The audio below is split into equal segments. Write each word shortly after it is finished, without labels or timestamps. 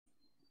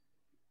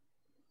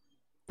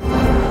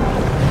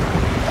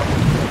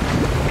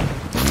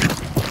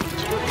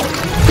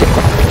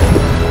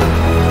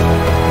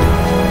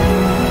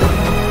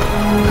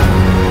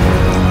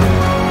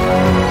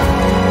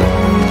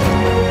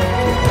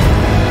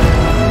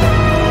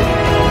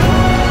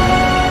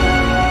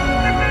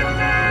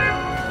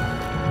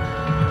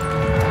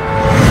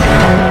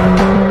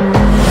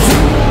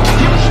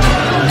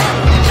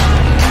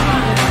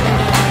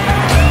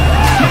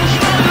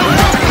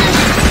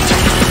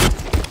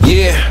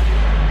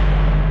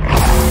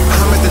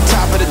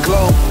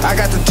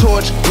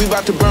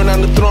about to burn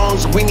down the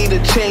thrones. We need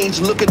a change,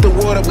 look at the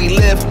world that we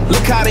live.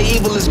 Look how the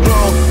evil is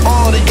grown,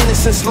 all the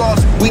innocence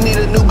lost. We need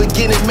a new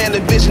beginning, man,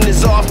 the vision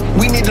is off.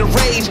 We need to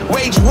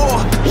wage war,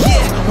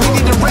 yeah, we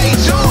need to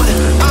rage on.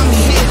 I'm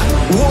here,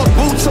 war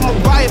boots, I'ma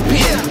buy a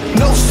pair.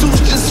 No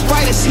suits, just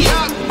fighters here.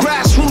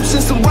 Grassroots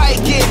and some riot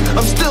gear.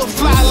 I'm still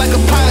fly like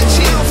a pilot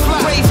chair.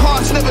 Brave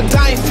hearts never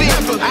die in fear.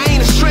 I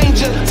ain't a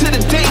stranger to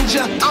the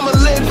danger. I'ma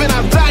live and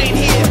I'm dying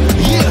here,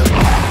 yeah.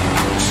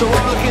 So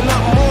I'm looking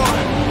up more,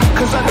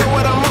 cause I know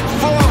what I'm up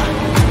for.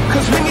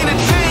 Cause we need a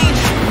change,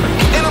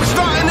 and I'm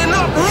starting an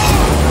uproar.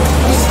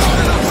 We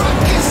starting a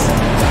ruckus.